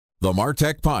The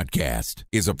MarTech Podcast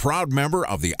is a proud member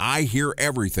of the I Hear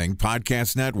Everything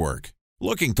Podcast Network.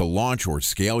 Looking to launch or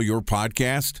scale your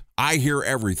podcast? I Hear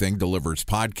Everything delivers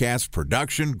podcast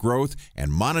production, growth,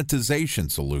 and monetization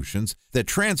solutions that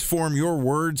transform your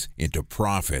words into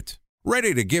profit.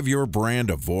 Ready to give your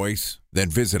brand a voice? Then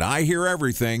visit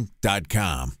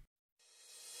iheareverything.com.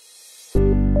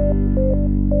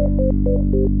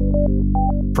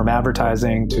 From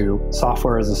advertising to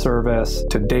software as a service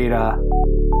to data.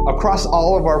 Across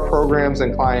all of our programs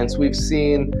and clients, we've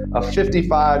seen a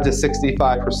 55 to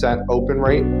 65% open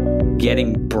rate.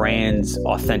 Getting brands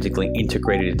authentically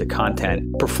integrated into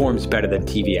content performs better than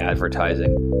TV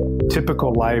advertising.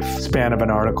 Typical lifespan of an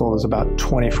article is about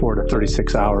 24 to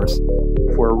 36 hours.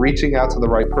 If we're reaching out to the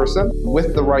right person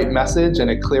with the right message and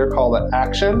a clear call to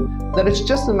action, then it's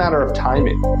just a matter of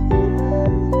timing.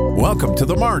 Welcome to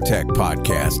the MarTech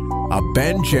Podcast, a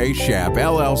Ben J. Schaap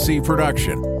LLC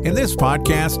production. In this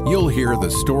podcast, you'll hear the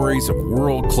stories of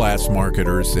world-class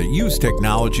marketers that use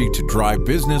technology to drive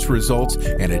business results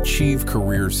and achieve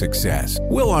career success.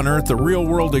 We'll unearth the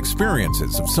real-world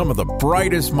experiences of some of the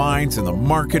brightest minds in the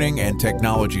marketing and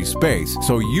technology space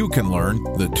so you can learn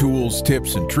the tools,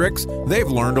 tips, and tricks they've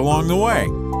learned along the way.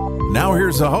 Now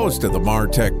here's the host of the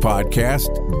MarTech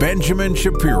Podcast, Benjamin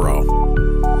Shapiro.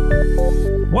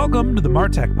 Welcome to the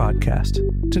MarTech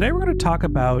Podcast. Today we're going to talk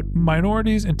about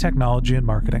minorities in technology and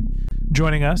marketing.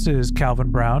 Joining us is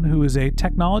Calvin Brown, who is a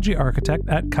technology architect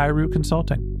at Kairu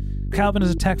Consulting. Calvin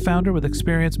is a tech founder with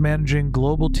experience managing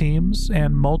global teams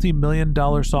and multi-million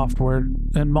dollar software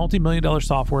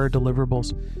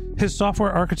deliverables. His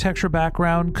software architecture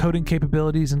background, coding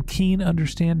capabilities, and keen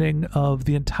understanding of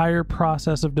the entire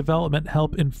process of development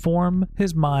help inform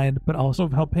his mind, but also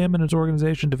help him and his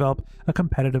organization develop a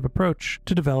competitive approach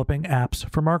to developing apps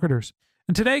for marketers.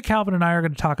 And today, Calvin and I are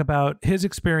going to talk about his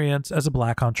experience as a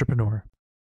Black entrepreneur.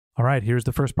 All right, here's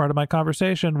the first part of my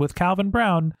conversation with Calvin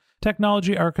Brown,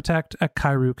 technology architect at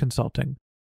Kairu Consulting.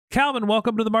 Calvin,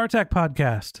 welcome to the MarTech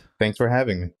Podcast. Thanks for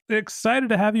having me. Excited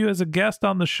to have you as a guest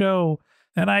on the show.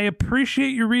 And I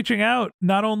appreciate you reaching out,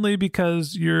 not only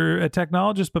because you're a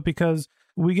technologist, but because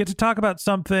we get to talk about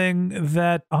something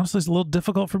that honestly is a little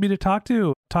difficult for me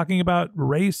to talking about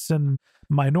race and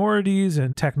minorities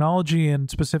and technology and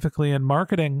specifically in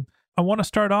marketing. I want to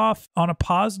start off on a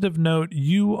positive note.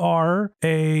 You are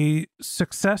a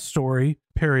success story,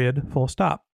 period, full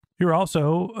stop. You're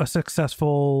also a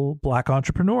successful Black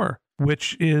entrepreneur,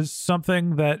 which is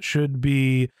something that should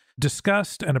be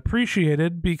discussed and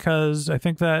appreciated because I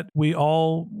think that we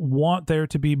all want there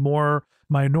to be more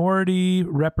minority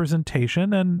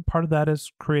representation, and part of that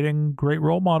is creating great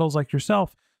role models like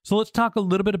yourself. So let's talk a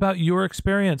little bit about your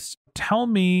experience. Tell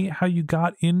me how you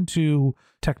got into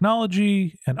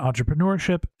technology and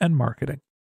entrepreneurship and marketing.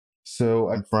 So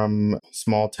I'm from a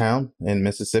small town in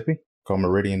Mississippi called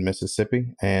Meridian,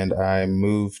 Mississippi, and I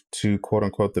moved to quote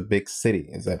unquote the big city,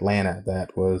 is Atlanta.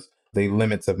 That was the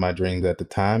limits of my dreams at the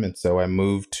time. And so I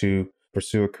moved to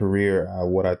pursue a career,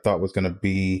 what I thought was going to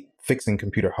be fixing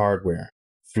computer hardware.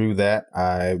 Through that,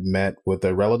 I met with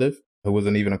a relative who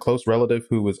wasn't even a close relative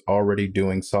who was already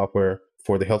doing software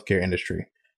for the healthcare industry.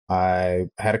 I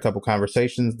had a couple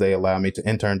conversations. They allowed me to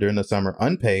intern during the summer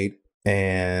unpaid.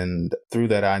 And through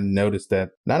that, I noticed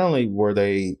that not only were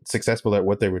they successful at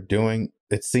what they were doing,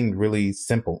 it seemed really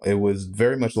simple. It was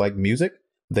very much like music.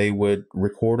 They would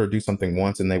record or do something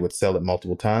once and they would sell it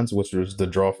multiple times, which was the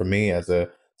draw for me as a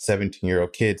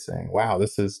 17-year-old kid saying, wow,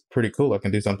 this is pretty cool. I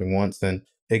can do something once and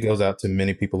it goes out to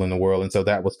many people in the world. And so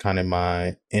that was kind of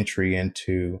my entry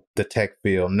into the tech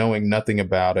field, knowing nothing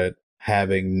about it,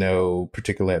 having no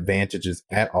particular advantages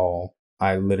at all.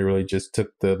 I literally just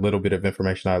took the little bit of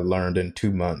information I learned in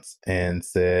 2 months and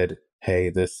said, hey,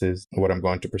 this is what I'm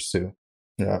going to pursue.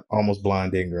 Almost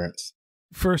blind ignorance.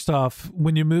 First off,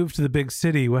 when you moved to the big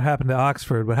city, what happened to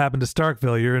Oxford? What happened to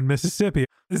Starkville? You're in Mississippi.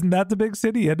 Isn't that the big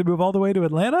city? You had to move all the way to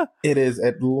Atlanta? It is.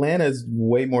 Atlanta's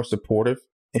way more supportive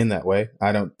in that way.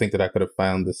 I don't think that I could have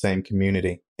found the same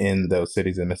community in those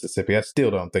cities in Mississippi. I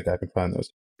still don't think I can find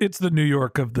those. It's the New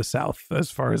York of the South,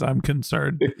 as far as I'm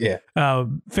concerned. Yeah.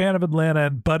 Fan of Atlanta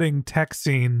and budding tech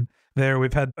scene there.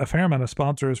 We've had a fair amount of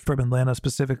sponsors from Atlanta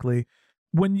specifically.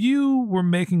 When you were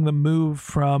making the move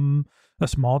from a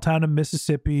small town in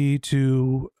Mississippi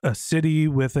to a city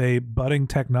with a budding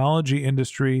technology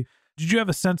industry, did you have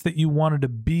a sense that you wanted to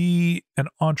be an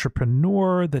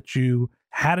entrepreneur, that you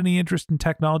had any interest in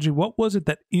technology? What was it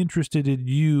that interested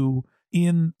you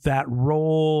in that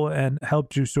role and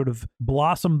helped you sort of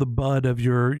blossom the bud of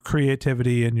your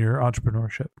creativity and your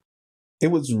entrepreneurship?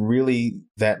 It was really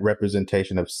that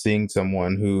representation of seeing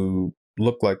someone who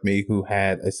looked like me, who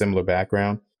had a similar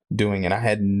background, doing. And I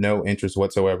had no interest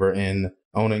whatsoever in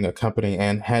owning a company.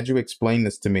 And had you explained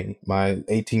this to me, my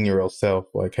 18-year-old self,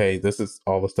 like, hey, this is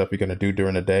all the stuff you're going to do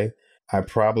during the day, I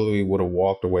probably would have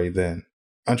walked away then.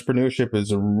 Entrepreneurship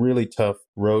is a really tough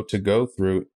road to go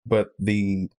through, but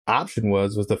the option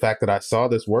was the fact that I saw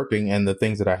this working, and the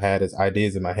things that I had as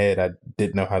ideas in my head, I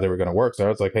didn't know how they were going to work. So I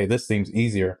was like, hey, this seems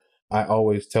easier. I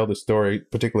always tell the story,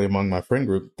 particularly among my friend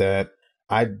group, that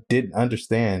I didn't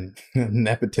understand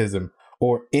nepotism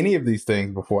or any of these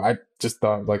things before. I just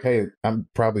thought like, hey, I'm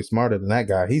probably smarter than that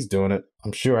guy. He's doing it.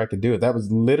 I'm sure I could do it. That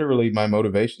was literally my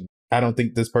motivation. I don't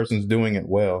think this person's doing it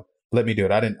well. Let me do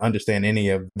it. I didn't understand any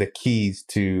of the keys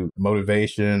to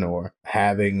motivation or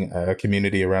having a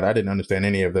community around. I didn't understand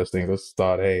any of those things. I just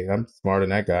thought, hey, I'm smarter than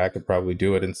that guy. I could probably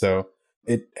do it. And so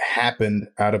it happened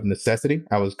out of necessity.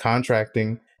 I was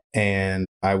contracting and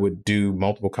I would do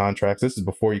multiple contracts. This is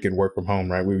before you can work from home,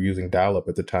 right? We were using dial-up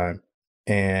at the time.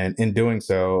 And in doing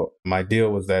so, my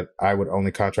deal was that I would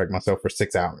only contract myself for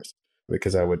 6 hours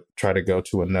because I would try to go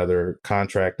to another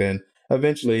contract. And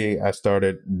eventually I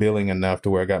started billing enough to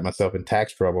where I got myself in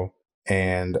tax trouble.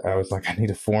 And I was like, I need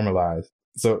to formalize.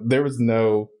 So there was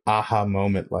no aha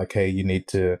moment like, hey, you need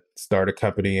to start a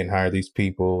company and hire these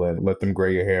people and let them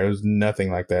gray your hair. It was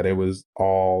nothing like that. It was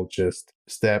all just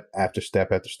step after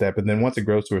step after step. And then once it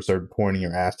grows to a certain point and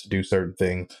you're asked to do certain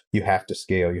things, you have to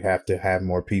scale. You have to have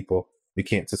more people. You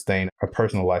can't sustain a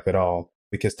personal life at all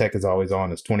because tech is always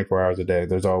on. It's 24 hours a day.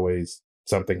 There's always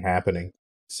something happening.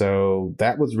 So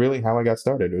that was really how I got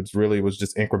started. It was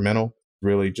just incremental,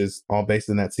 really just all based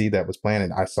on that seed that was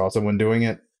planted. I saw someone doing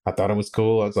it. I thought it was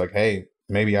cool. I was like, hey,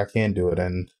 maybe I can do it.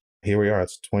 And here we are.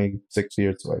 It's 26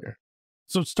 years later.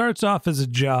 So it starts off as a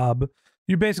job.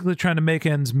 You're basically trying to make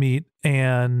ends meet,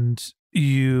 and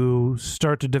you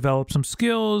start to develop some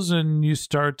skills and you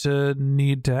start to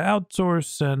need to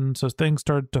outsource. And so things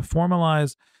start to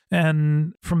formalize.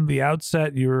 And from the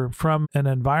outset, you're from an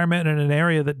environment and an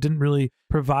area that didn't really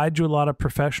provide you a lot of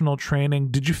professional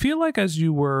training. Did you feel like as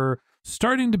you were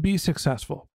starting to be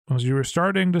successful, as you were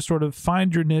starting to sort of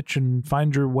find your niche and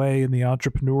find your way in the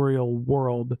entrepreneurial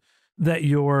world, that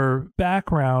your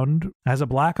background as a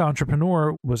Black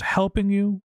entrepreneur was helping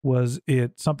you? Was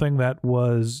it something that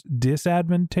was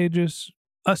disadvantageous?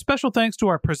 A special thanks to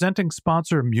our presenting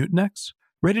sponsor, Mutinex.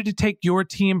 Ready to take your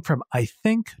team from I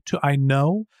think to I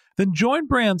know? Then join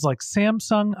brands like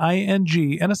Samsung,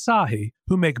 ING, and Asahi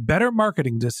who make better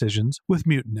marketing decisions with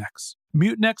Mutinex.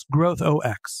 Mutinex Growth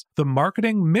OX, the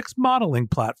marketing mix modeling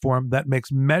platform that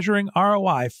makes measuring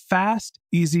ROI fast,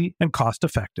 easy, and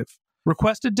cost-effective.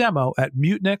 Request a demo at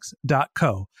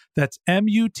mutinex.co. That's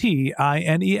MUTINEX.co.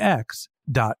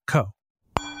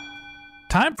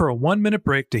 Time for a 1-minute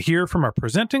break to hear from our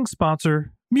presenting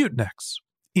sponsor, Mutinex.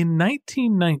 In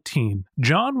 1919,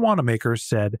 John Wanamaker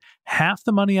said, "Half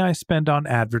the money I spend on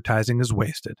advertising is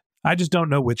wasted. I just don't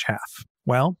know which half."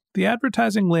 Well, the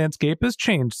advertising landscape has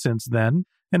changed since then,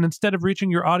 and instead of reaching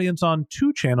your audience on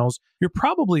 2 channels, you're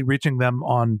probably reaching them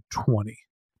on 20.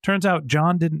 Turns out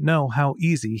John didn't know how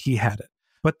easy he had it.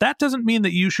 But that doesn't mean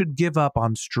that you should give up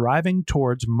on striving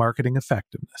towards marketing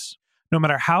effectiveness. No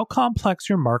matter how complex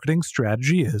your marketing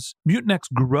strategy is,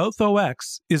 Mutinex Growth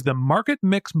OX is the market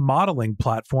mix modeling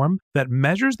platform that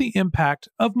measures the impact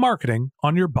of marketing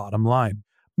on your bottom line.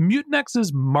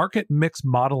 Mutinex's market mix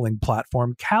modeling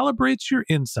platform calibrates your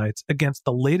insights against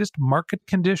the latest market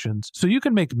conditions so you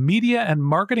can make media and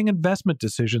marketing investment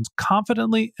decisions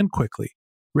confidently and quickly.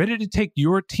 Ready to take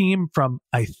your team from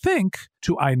I think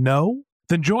to I know?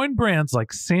 Then join brands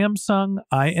like Samsung,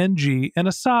 ING, and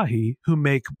Asahi who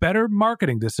make better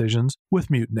marketing decisions with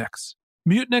Mutinex.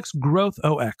 Mutinex Growth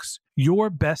OX. Your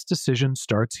best decision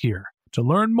starts here. To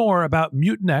learn more about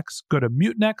Mutinex, go to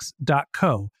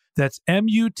mutinex.co. That's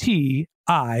MUTINEX.co.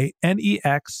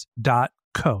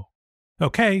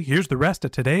 Okay, here's the rest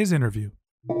of today's interview.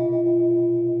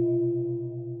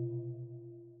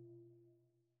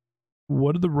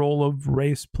 What did the role of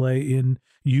race play in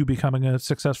you becoming a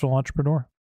successful entrepreneur?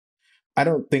 I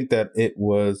don't think that it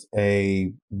was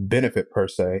a benefit per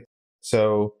se.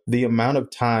 So the amount of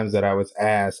times that I was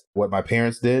asked what my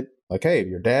parents did, like, hey,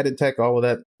 your dad in tech, all of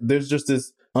that, there's just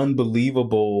this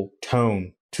unbelievable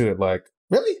tone to it. Like,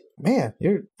 really? Man,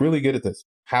 you're really good at this.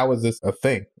 How is this a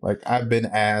thing? Like, I've been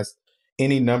asked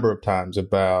any number of times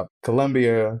about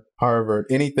Columbia, Harvard,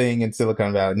 anything in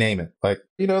Silicon Valley, name it. Like,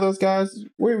 you know, those guys,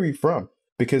 where are you from?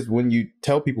 Because when you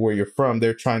tell people where you're from,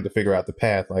 they're trying to figure out the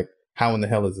path. Like, how in the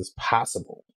hell is this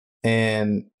possible?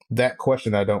 And that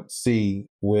question I don't see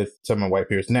with some of my white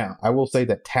peers. Now, I will say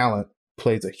that talent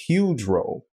plays a huge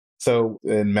role. So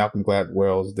in Malcolm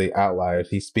Gladwell's The Outliers,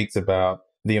 he speaks about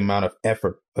the amount of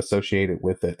effort associated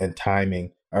with it and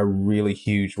timing are really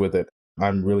huge with it.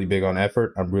 I'm really big on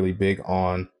effort. I'm really big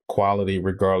on quality,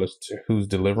 regardless to who's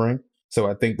delivering. So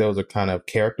I think those are kind of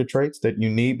character traits that you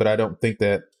need, but I don't think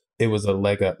that it was a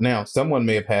leg up. Now, someone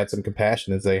may have had some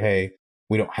compassion and say, hey,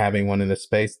 we don't have anyone in this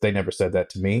space. They never said that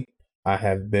to me. I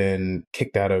have been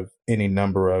kicked out of any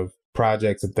number of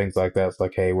projects and things like that. It's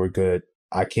like, hey, we're good.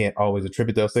 I can't always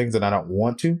attribute those things, and I don't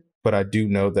want to, but I do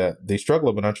know that the struggle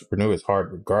of an entrepreneur is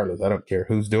hard regardless. I don't care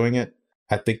who's doing it.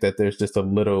 I think that there's just a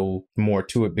little more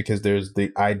to it because there's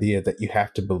the idea that you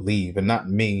have to believe, and not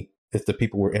me, it's the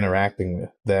people we're interacting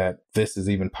with, that this is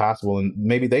even possible. And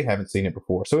maybe they haven't seen it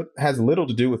before. So it has little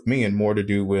to do with me and more to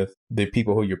do with the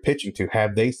people who you're pitching to.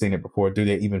 Have they seen it before? Do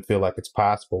they even feel like it's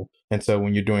possible? And so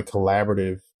when you're doing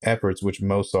collaborative efforts, which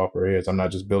most software is, I'm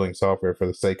not just building software for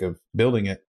the sake of building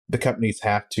it. The companies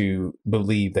have to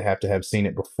believe, they have to have seen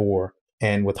it before.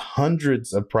 And with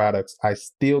hundreds of products, I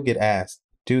still get asked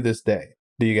to this day,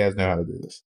 do you guys know how to do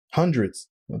this? Hundreds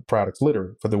of products,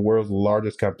 literally, for the world's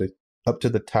largest company, up to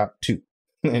the top 2.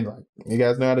 And like, you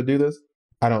guys know how to do this?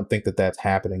 I don't think that that's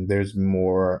happening. There's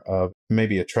more of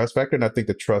maybe a trust factor. And I think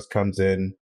the trust comes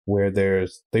in where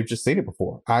they've just seen it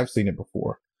before. I've seen it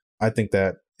before. I think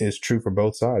that is true for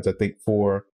both sides. I think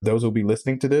for those who will be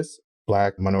listening to this,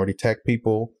 Black, minority tech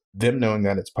people, them knowing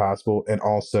that it's possible. And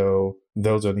also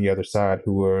those on the other side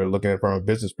who are looking at it from a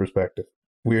business perspective.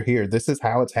 We're here. This is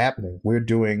how it's happening. We're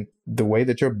doing the way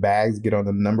that your bags get on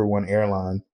the #1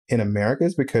 airline in America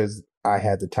is because I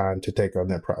had the time to take on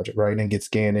that project, right? And get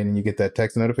scanned in and you get that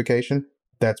text notification.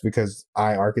 That's because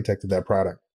I architected that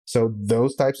product. So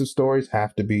those types of stories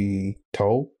have to be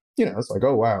told. You know, it's like,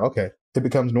 oh, wow, okay. It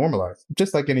becomes normalized.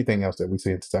 Just like anything else that we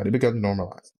see in society, it becomes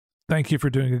normalized. Thank you for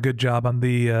doing a good job on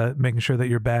the making sure that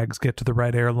your bags get to the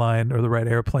right airline or the right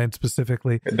airplane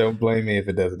specifically. And don't blame me if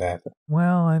it doesn't happen.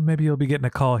 Well, maybe you'll be getting a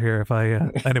call here if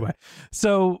I... Anyway,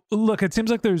 so look, it seems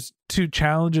like there's 2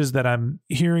 challenges that I'm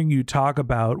hearing you talk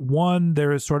about. One,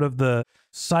 there is sort of the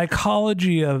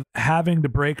psychology of having to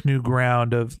break new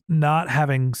ground, of not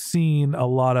having seen a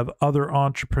lot of other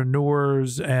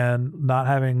entrepreneurs and not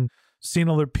having seen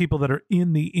other people that are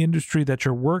in the industry that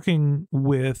you're working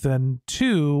with. And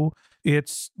 2,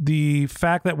 it's the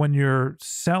fact that when you're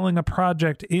selling a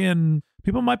project in,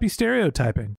 people might be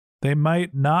stereotyping. They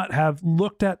might not have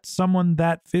looked at someone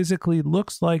that physically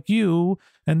looks like you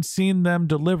and seen them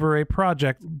deliver a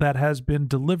project that has been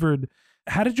delivered.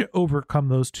 How did you overcome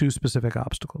those 2 specific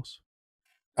obstacles?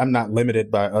 I'm not limited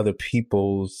by other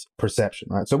people's perception,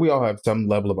 right? So we all have some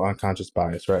level of unconscious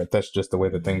bias, right? That's just the way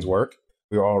that things work.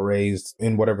 We were all raised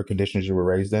in whatever conditions you were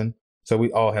raised in. So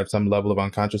we all have some level of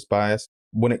unconscious bias.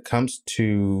 When it comes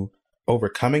to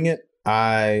overcoming it,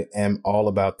 I am all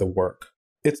about the work.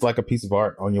 It's like a piece of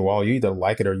art on your wall. You either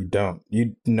like it or you don't.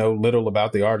 You know little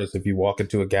about the artist if you walk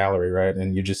into a gallery, right?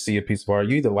 And you just see a piece of art.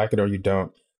 You either like it or you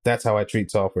don't. That's how I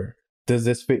treat software. Does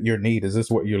this fit your need? Is this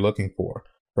what you're looking for,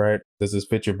 right? Does this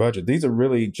fit your budget? These are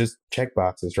really just check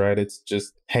boxes, right? It's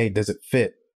just, hey, does it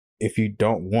fit? If you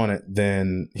don't want it,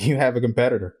 then you have a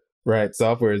competitor, right?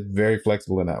 Software is very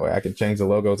flexible in that way. I can change the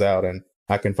logos out and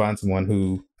I can find someone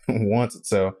who wants it.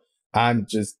 So I'm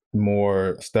just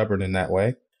more stubborn in that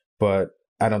way. But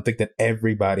I don't think that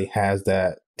everybody has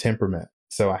that temperament.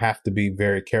 So I have to be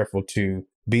very careful to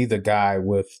be the guy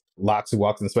with locks who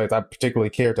walks in space. I particularly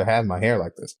care to have my hair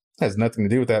like this. It has nothing to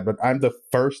do with that, but I'm the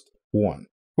first one,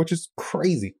 which is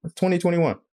crazy. It's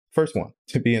 2021. First one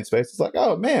to be in space. It's like,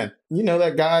 oh man, you know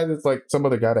that guy that's like some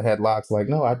other guy that had locks. Like,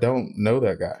 no, I don't know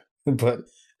that guy. But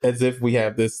as if we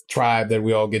have this tribe that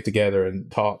we all get together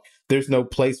and talk. There's no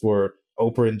place where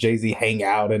Oprah and Jay-Z hang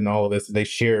out and all of this. And they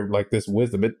share like this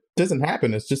wisdom. It doesn't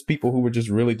happen. It's just people who were just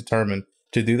really determined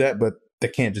to do that. But there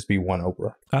can't just be one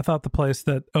Oprah. I thought the place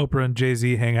that Oprah and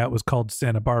Jay-Z hang out was called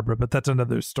Santa Barbara, but that's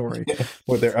another story.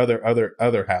 Or their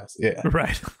other house. Yeah.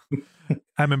 Right.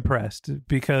 I'm impressed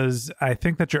because I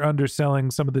think that you're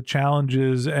underselling some of the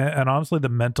challenges and honestly the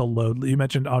mental load. You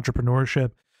mentioned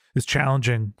entrepreneurship is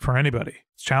challenging for anybody.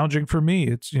 It's challenging for me.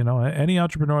 It's, you know, any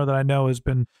entrepreneur that I know has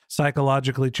been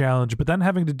psychologically challenged, but then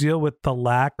having to deal with the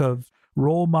lack of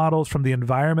role models from the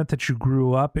environment that you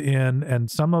grew up in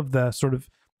and some of the sort of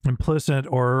implicit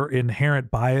or inherent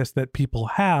bias that people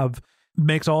have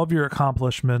makes all of your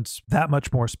accomplishments that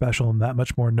much more special and that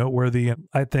much more noteworthy. And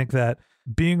I think that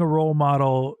being a role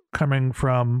model coming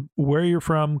from where you're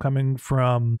from, coming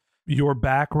from your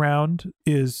background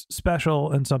is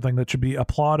special and something that should be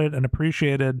applauded and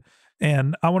appreciated.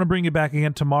 And I want to bring you back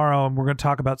again tomorrow, and we're going to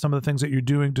talk about some of the things that you're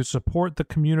doing to support the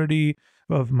community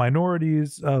of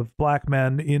minorities, of Black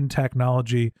men in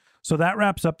technology. So that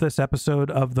wraps up this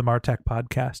episode of the Martech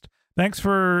Podcast. Thanks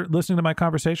for listening to my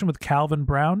conversation with Calvin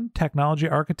Brown, technology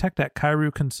architect at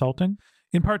Kairu Consulting.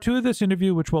 In part 2 of this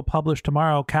interview, which we'll publish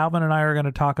tomorrow, Calvin and I are going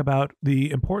to talk about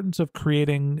the importance of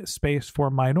creating space for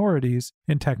minorities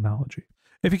in technology.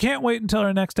 If you can't wait until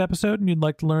our next episode and you'd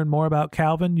like to learn more about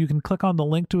Calvin, you can click on the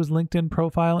link to his LinkedIn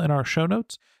profile in our show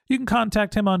notes. You can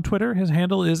contact him on Twitter. His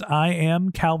handle is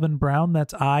IamCalvinBrown.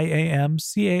 That's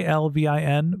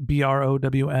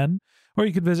IamCalvinBrown. Or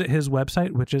you can visit his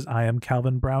website, which is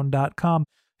IamCalvinBrown.com.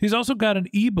 He's also got an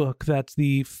ebook that's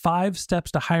the 5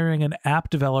 steps to hiring an app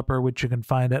developer, which you can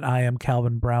find at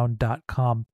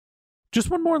IamCalvinBrown.com. Just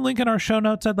one more link in our show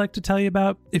notes I'd like to tell you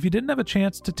about. If you didn't have a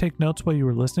chance to take notes while you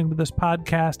were listening to this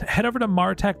podcast, head over to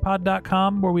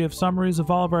martechpod.com, where we have summaries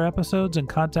of all of our episodes and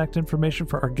contact information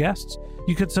for our guests.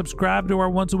 You can subscribe to our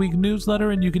once-a-week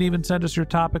newsletter, and you can even send us your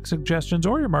topic suggestions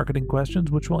or your marketing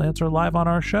questions, which we'll answer live on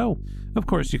our show. Of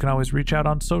course, you can always reach out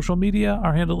on social media.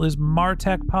 Our handle is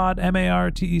martechpod,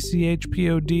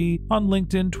 MARTECHPOD, on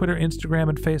LinkedIn, Twitter, Instagram,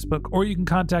 and Facebook, or you can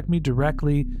contact me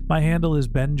directly. My handle is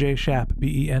Ben J. Shap,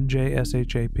 BenjShap.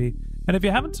 And if you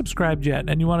haven't subscribed yet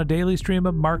and you want a daily stream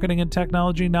of marketing and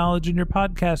technology knowledge in your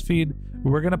podcast feed,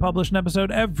 we're going to publish an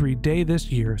episode every day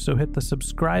this year. So hit the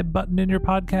subscribe button in your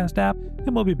podcast app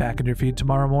and we'll be back in your feed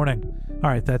tomorrow morning. All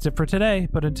right, that's it for today.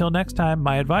 But until next time,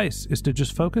 my advice is to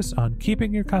just focus on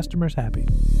keeping your customers happy.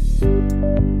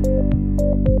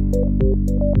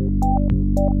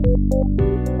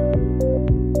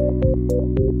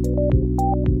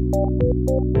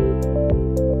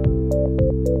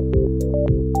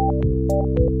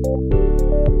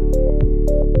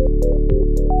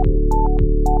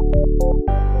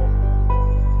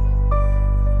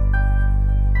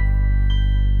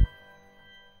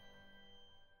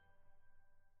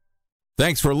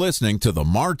 Thanks for listening to the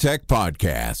MarTech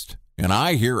Podcast, an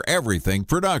I Hear Everything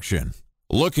production.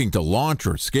 Looking to launch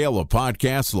or scale a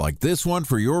podcast like this one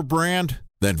for your brand?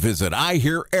 Then visit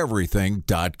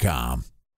iheareverything.com.